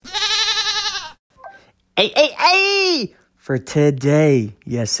Hey! For today,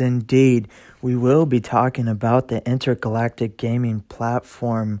 yes indeed, we will be talking about the Intergalactic Gaming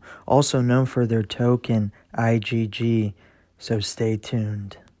Platform, also known for their token, IGG, so stay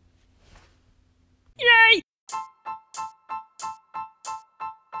tuned. Yay!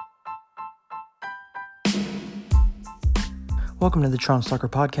 Welcome to the Tron Stalker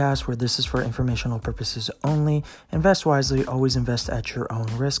Podcast, where this is for informational purposes only. Invest wisely, always invest at your own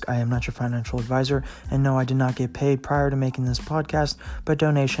risk. I am not your financial advisor, and no, I did not get paid prior to making this podcast, but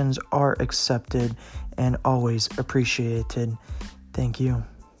donations are accepted and always appreciated. Thank you.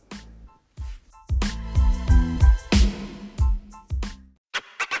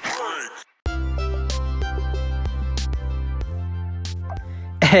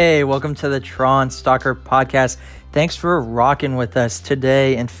 Hey, welcome to the Tron Stalker Podcast. Thanks for rocking with us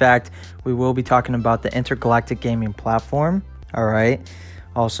today. In fact, we will be talking about the Intergalactic Gaming Platform, all right,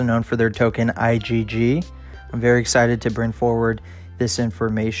 also known for their token IGG. I'm very excited to bring forward this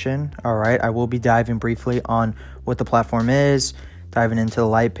information, all right. I will be diving briefly on what the platform is, diving into the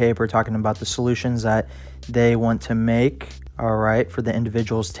light paper, talking about the solutions that they want to make, all right, for the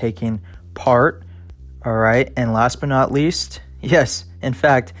individuals taking part, all right. And last but not least, yes, in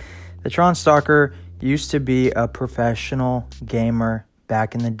fact, the Tron Stalker used to be a professional gamer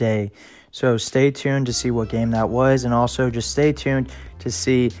back in the day. So stay tuned to see what game that was, and also just stay tuned to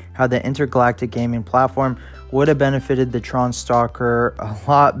see how the Intergalactic Gaming Platform would have benefited the Tron Stalker a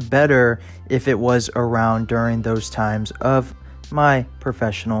lot better if it was around during those times of my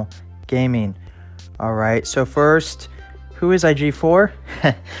professional gaming. All right, so first, who is IG for?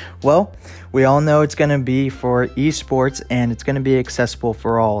 Well, we all know it's going to be for esports, and it's going to be accessible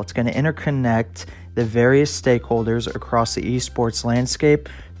for all. It's going to interconnect the various stakeholders across the esports landscape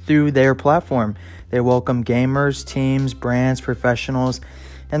through their platform. They welcome gamers, teams, brands, professionals,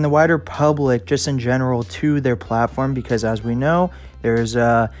 and the wider public just in general to their platform, because as we know, there's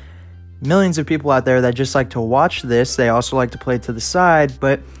millions of people out there that just like to watch this. They also like to play to the side,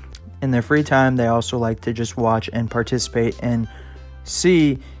 but in their free time, they also like to just watch and participate and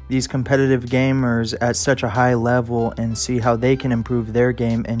see these competitive gamers at such a high level and see how they can improve their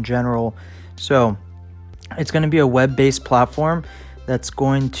game in general. So it's going to be a web-based platform that's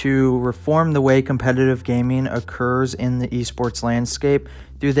going to reform the way competitive gaming occurs in the esports landscape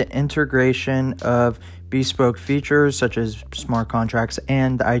through the integration of bespoke features such as smart contracts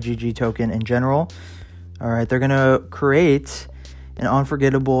and the IGG token in general. All right, they're going to create an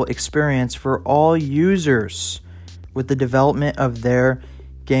unforgettable experience for all users with the development of their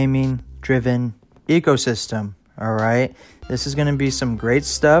gaming-driven ecosystem. All right, this is going to be some great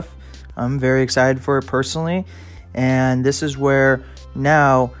stuff. I'm very excited for it personally, and this is where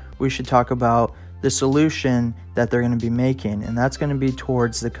now we should talk about the solution that they're going to be making, and that's going to be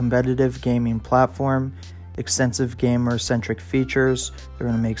towards the competitive gaming platform, extensive gamer-centric features. They're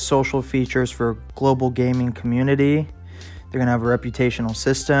going to make social features for global gaming community. They're going to have a reputational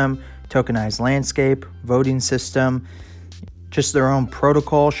system, tokenized landscape, voting system, just their own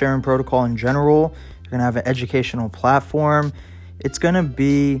protocol, sharing protocol in general. They're going to have an educational platform. It's going to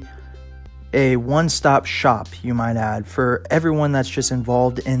be a one-stop shop, you might add, for everyone that's just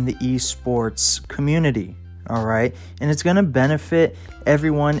involved in the esports community, all right? And it's going to benefit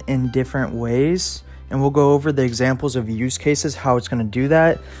everyone in different ways, and we'll go over the examples of use cases, how it's going to do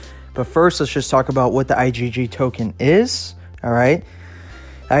that. But first, let's just talk about what the IGG token is, all right?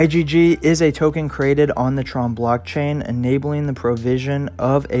 IGG is a token created on the Tron blockchain, enabling the provision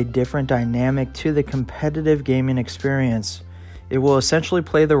of a different dynamic to the competitive gaming experience. It will essentially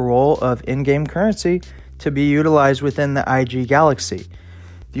play the role of in-game currency to be utilized within the IG Galaxy.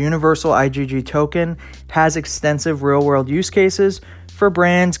 The universal IGG token has extensive real-world use cases for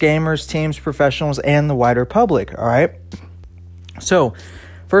brands, gamers, teams, professionals, and the wider public, all right? So,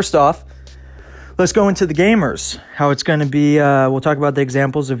 first off, let's go into the gamers, how it's going to be. We'll talk about the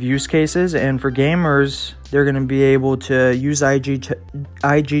examples of use cases, and for gamers, they're going to be able to use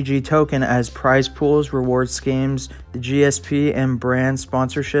IGG token as prize pools, reward schemes. The GSP and brand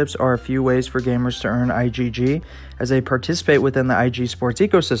sponsorships are a few ways for gamers to earn IGG as they participate within the IG sports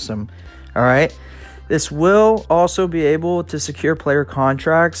ecosystem. All right. This will also be able to secure player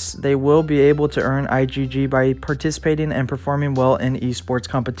contracts. They will be able to earn IGG by participating and performing well in esports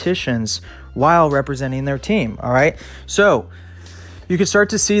competitions while representing their team, all right? So you can start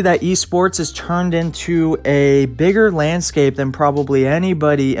to see that esports has turned into a bigger landscape than probably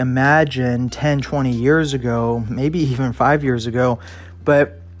anybody imagined 10, 20 years ago, maybe even 5 years ago.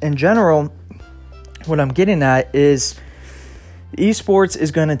 But in general, what I'm getting at is esports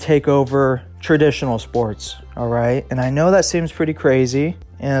is going to take over traditional sports, all right? And I know that seems pretty crazy,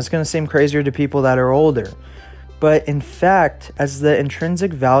 And it's going to seem crazier to people that are older. But in fact, as the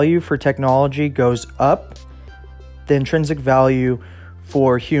intrinsic value for technology goes up, the intrinsic value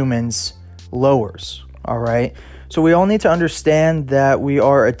for humans lowers. All right. So we all need to understand that we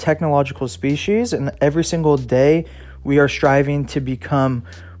are a technological species, and every single day we are striving to become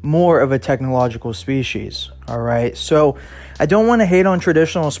more of a technological species. All right. So I don't want to hate on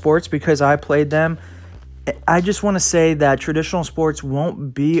traditional sports because I played them. I just want to say that traditional sports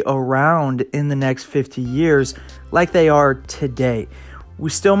won't be around in the next 50 years like they are today. We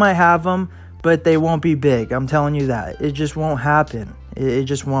still might have them, but they won't be big. I'm telling you that. It just won't happen. It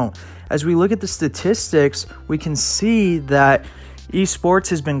just won't. As we look at the statistics, we can see that esports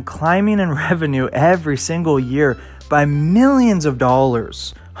has been climbing in revenue every single year by millions of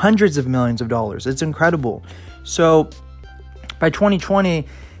dollars, hundreds of millions of dollars. It's incredible. So by 2020,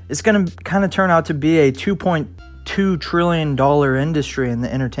 it's going to kind of turn out to be a $2.2 trillion industry in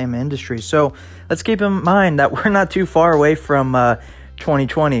the entertainment industry. So let's keep in mind that we're not too far away from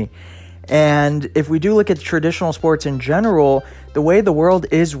 2020. And if we do look at traditional sports in general, the way the world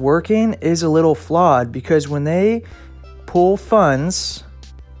is working is a little flawed, because when they pull funds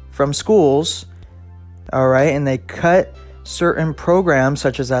from schools, all right, and they cut certain programs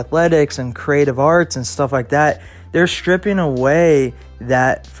such as athletics and creative arts and stuff like that, they're stripping away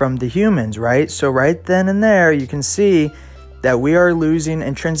that from the humans, right? So right then and there, you can see that we are losing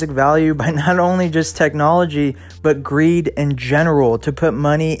intrinsic value by not only just technology, but greed in general, to put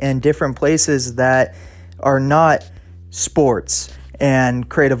money in different places that are not sports and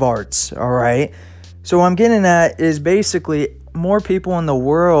creative arts, all right? So what I'm getting at is basically more people in the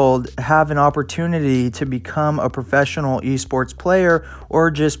world have an opportunity to become a professional esports player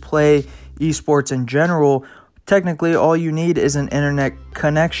or just play esports in general. Technically, all you need is an internet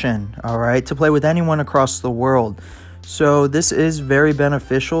connection, all right, to play with anyone across the world. So this is very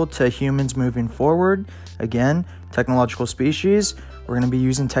beneficial to humans moving forward. Again, technological species. We're going to be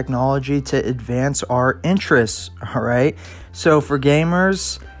using technology to advance our interests, all right? So for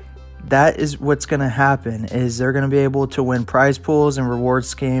gamers, that is what's going to happen, is they're going to be able to win prize pools and reward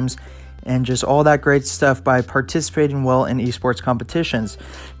schemes and just all that great stuff by participating well in esports competitions.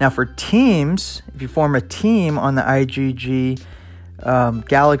 Now for teams, if you form a team on the IGG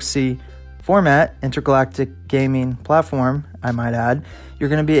Galaxy format, intergalactic gaming platform, I might add, you're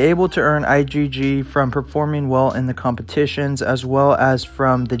going to be able to earn IGG from performing well in the competitions, as well as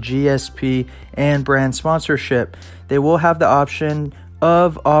from the GSP and brand sponsorship. They will have the option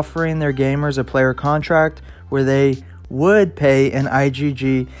of offering their gamers a player contract where they would pay an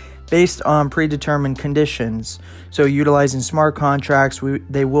IGG based on predetermined conditions. So utilizing smart contracts,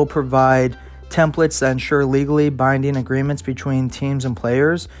 they will provide templates that ensure legally binding agreements between teams and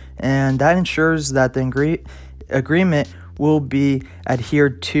players, and that ensures that the agreement will be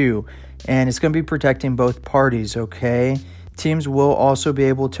adhered to, and it's going to be protecting both parties, okay? Teams will also be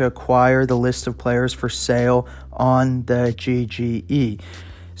able to acquire the list of players for sale on the GGE.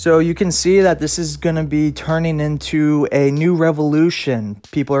 So you can see that this is going to be turning into a new revolution.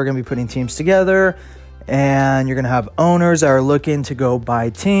 People are going to be putting teams together, and you're going to have owners that are looking to go buy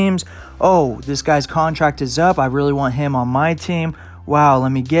teams. Oh, this guy's contract is up. I really want him on my team. Wow,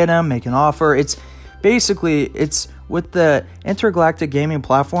 let me get him, make an offer. It's what the intergalactic gaming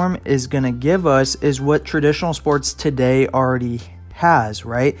platform is going to give us is what traditional sports today already has,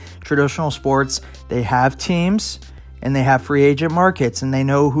 right? Traditional sports, they have teams and they have free agent markets and they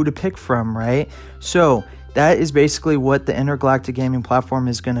know who to pick from, right? So that is basically what the intergalactic gaming platform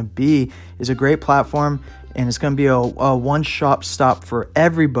is going to be, is a great platform, and it's going to be a one-stop stop for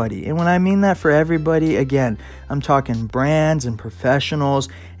everybody. And when I mean that for everybody, again, I'm talking brands and professionals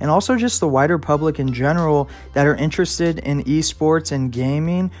and also just the wider public in general that are interested in esports and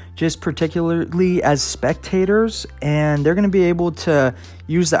gaming, just particularly as spectators. And they're going to be able to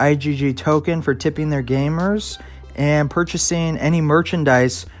use the IGG token for tipping their gamers and purchasing any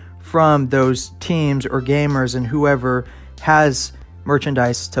merchandise from those teams or gamers and whoever has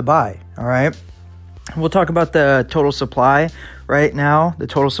merchandise to buy, all right? We'll talk about the total supply right now. The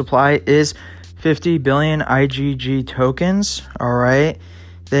total supply is 50 billion IGG tokens, all right?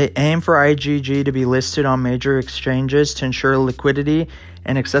 They aim for IGG to be listed on major exchanges to ensure liquidity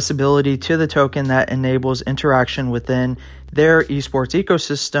and accessibility to the token that enables interaction within their esports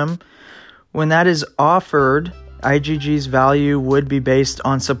ecosystem. When that is offered, IGG's value would be based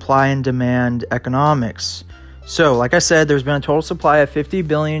on supply and demand economics. So, like I said, there's been a total supply of 50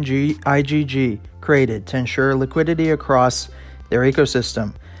 billion IGG created to ensure liquidity across their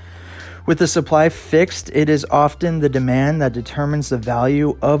ecosystem. With the supply fixed, it is often the demand that determines the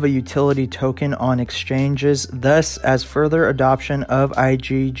value of a utility token on exchanges. Thus, as further adoption of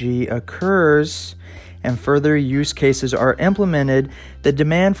IgG occurs and further use cases are implemented, the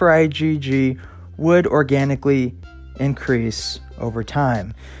demand for IgG would organically increase over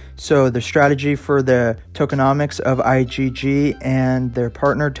time. So the strategy for the tokenomics of IgG and their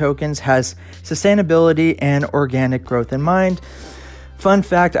partner tokens has sustainability and organic growth in mind. Fun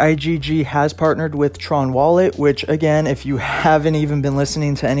fact, IgG has partnered with Tron Wallet, which again, if you haven't even been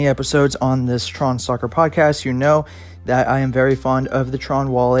listening to any episodes on this Tron Soccer podcast, you know that I am very fond of the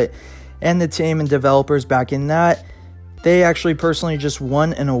Tron Wallet and the team and developers backing that. They actually personally just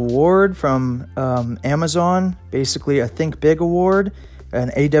won an award from Amazon, basically a Think Big award,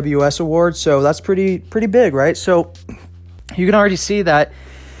 an AWS award. So that's pretty big, right? So you can already see that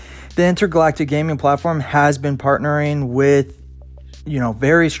the Intergalactic Gaming Platform has been partnering with,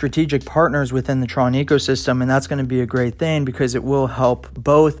 very strategic partners within the Tron ecosystem. And that's going to be a great thing because it will help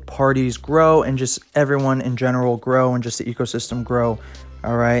both parties grow and just everyone in general grow and just the ecosystem grow.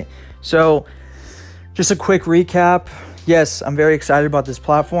 All right. So just a quick recap. Yes, I'm very excited about this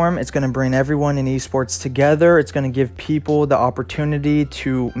platform. It's going to bring everyone in esports together. It's going to give people the opportunity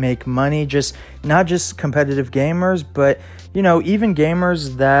to make money, not just competitive gamers, but, even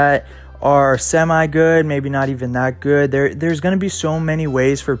gamers that are semi-good, maybe not even that good. There's going to be so many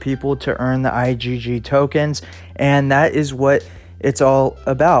ways for people to earn the IgG tokens, and that is what it's all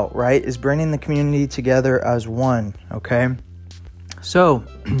about, right? Is bringing the community together as one, okay? So,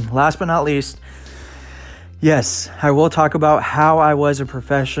 last but not least, yes, I will talk about how I was a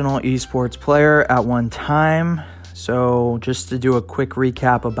professional esports player at one time. So just to do a quick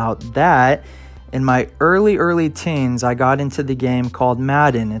recap about that, in my early teens, I got into the game called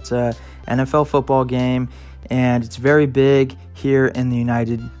Madden. It's a NFL football game, and it's very big here in the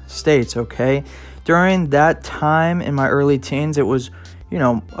United States, okay? During that time in my early teens, it was,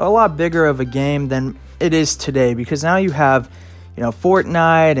 a lot bigger of a game than it is today because now you have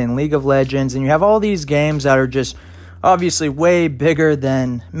Fortnite and League of Legends, and you have all these games that are just obviously way bigger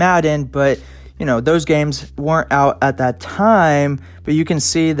than Madden, but those games weren't out at that time. But you can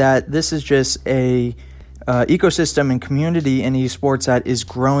see that this is just a ecosystem and community in esports that is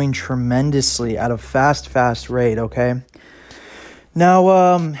growing tremendously at a fast rate, okay?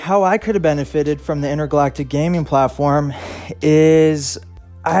 Now, how I could have benefited from the Intergalactic Gaming Platform is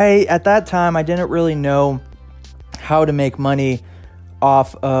at that time, I didn't really know how to make money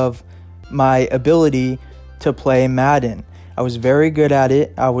off of my ability to play Madden. I was very good at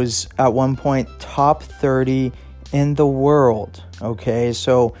it. I was at one point top 30 in the world. Okay,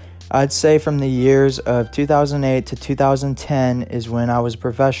 so I'd say from the years of 2008 to 2010 is when I was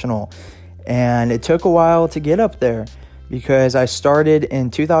professional. And it took a while to get up there because I started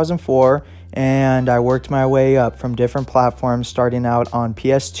in 2004 and I worked my way up from different platforms, starting out on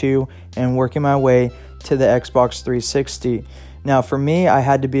PS2 and working my way to the Xbox 360. Now, for me, I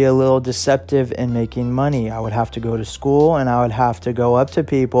had to be a little deceptive in making money. I would have to go to school and I would have to go up to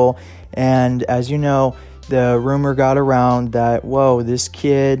people. And as you know, the rumor got around that, whoa, this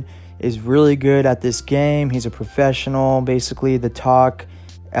kid is really good at this game. He's a professional, basically the talk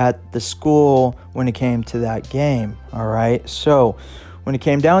at the school when it came to that game. All right. So when it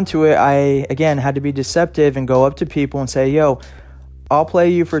came down to it, I, again, had to be deceptive and go up to people and say, yo, I'll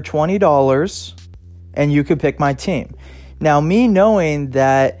play you for $20 and you could pick my team. Now, me knowing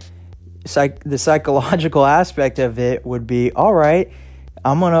that the psychological aspect of it would be, all right,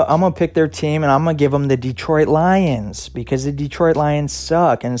 I'm gonna pick their team and I'm gonna give them the Detroit Lions because the Detroit Lions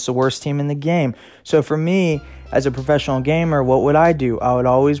suck and it's the worst team in the game. So for me, as a professional gamer, what would I do? I would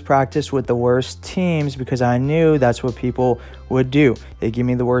always practice with the worst teams because I knew that's what people would do. They give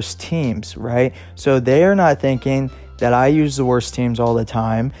me the worst teams, right? So they are not thinking that I use the worst teams all the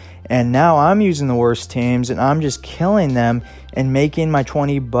time. And now I'm using the worst teams and I'm just killing them and making my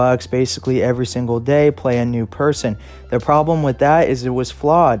 $20 basically every single day play a new person. The problem with that is it was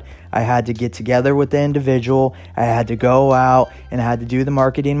flawed. I had to get together with the individual. I had to go out and I had to do the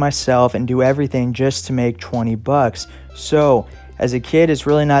marketing myself and do everything just to make $20. So as a kid, it's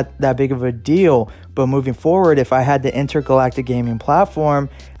really not that big of a deal. But moving forward, if I had the Intergalactic Gaming Platform,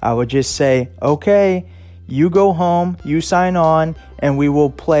 I would just say, okay, you go home, you sign on, and we will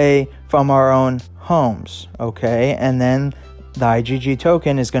play from our own homes, okay? And then the IgG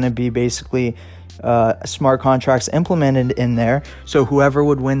token is going to be basically smart contracts implemented in there. So whoever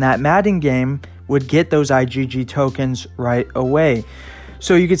would win that Madden game would get those IgG tokens right away.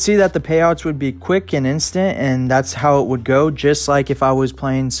 So you could see that the payouts would be quick and instant, and that's how it would go, just like if I was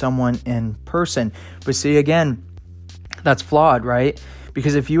playing someone in person. But see, again, that's flawed, right?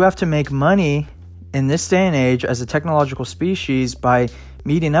 Because if you have to make money in this day and age as a technological species by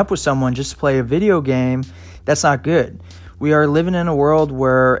meeting up with someone just to play a video game, that's not good. We are living in a world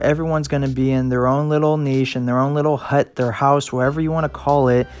where everyone's going to be in their own little niche, in their own little hut, their house, whatever you want to call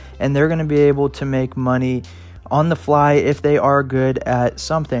it, and they're going to be able to make money on the fly if they are good at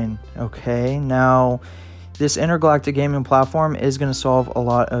something, okay? Now, this intergalactic gaming platform is going to solve a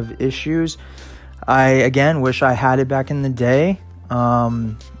lot of issues. I, again, wish I had it back in the day.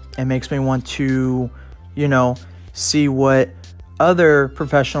 It makes me want to, see what other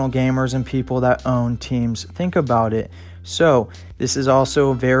professional gamers and people that own teams think about it. So this is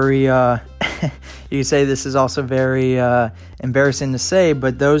also very, you could say this is also very embarrassing to say,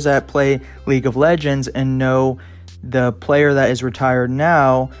 but those that play League of Legends and know the player that is retired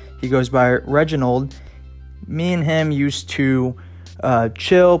now, he goes by Reginald. Me and him used to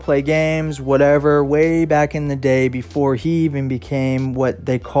chill, play games, whatever, way back in the day before he even became what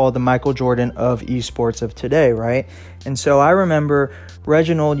they call the Michael Jordan of esports of today, right? And so I remember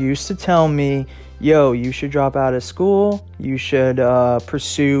Reginald used to tell me, yo, you should drop out of school, you should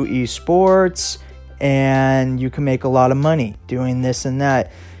pursue esports, and you can make a lot of money doing this and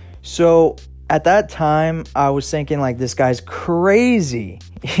that. So at that time, I was thinking like, this guy's crazy.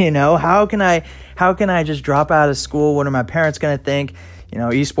 How can I just drop out of school? What are my parents going to think?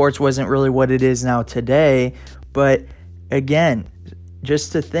 Esports wasn't really what it is now today. But again,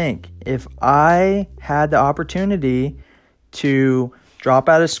 just to think, if I had the opportunity to drop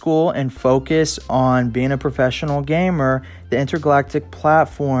out of school and focus on being a professional gamer, the intergalactic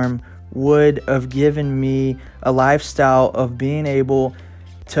platform would have given me a lifestyle of being able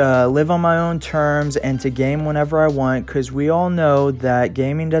to live on my own terms and to game whenever I want, because we all know that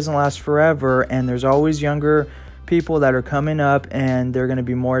gaming doesn't last forever, and there's always younger people that are coming up and they're going to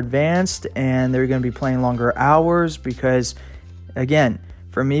be more advanced and they're going to be playing longer hours. Because again,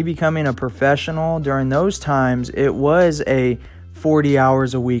 for me becoming a professional during those times, it was a 40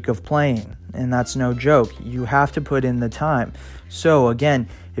 hours a week of playing, and that's no joke. You have to put in the time. So again,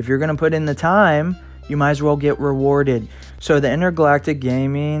 if you're going to put in the time, you might as well get rewarded. So the intergalactic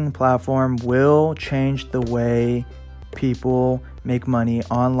gaming platform will change the way people make money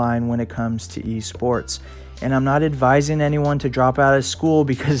online when it comes to esports. And I'm not advising anyone to drop out of school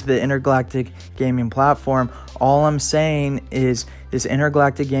because of the intergalactic gaming platform. All I'm saying is this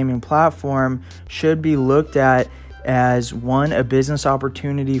intergalactic gaming platform should be looked at as, one, a business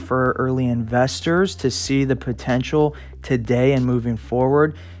opportunity for early investors to see the potential today and moving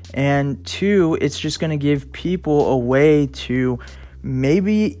forward. And two, it's just going to give people a way to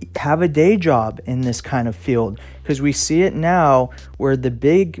maybe have a day job in this kind of field, because we see it now where the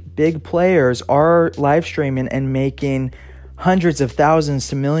big players are live streaming and making hundreds of thousands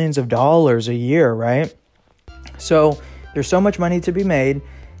to millions of dollars a year, right? So there's so much money to be made,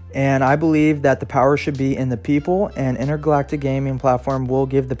 and I believe that the power should be in the people, and intergalactic gaming platform will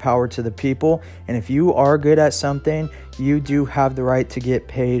give the power to the people. And if you are good at something, you do have the right to get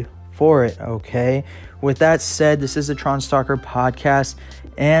paid for it, okay? With that said, this is the Tron Stalker podcast,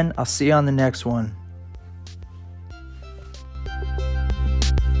 and I'll see you on the next one.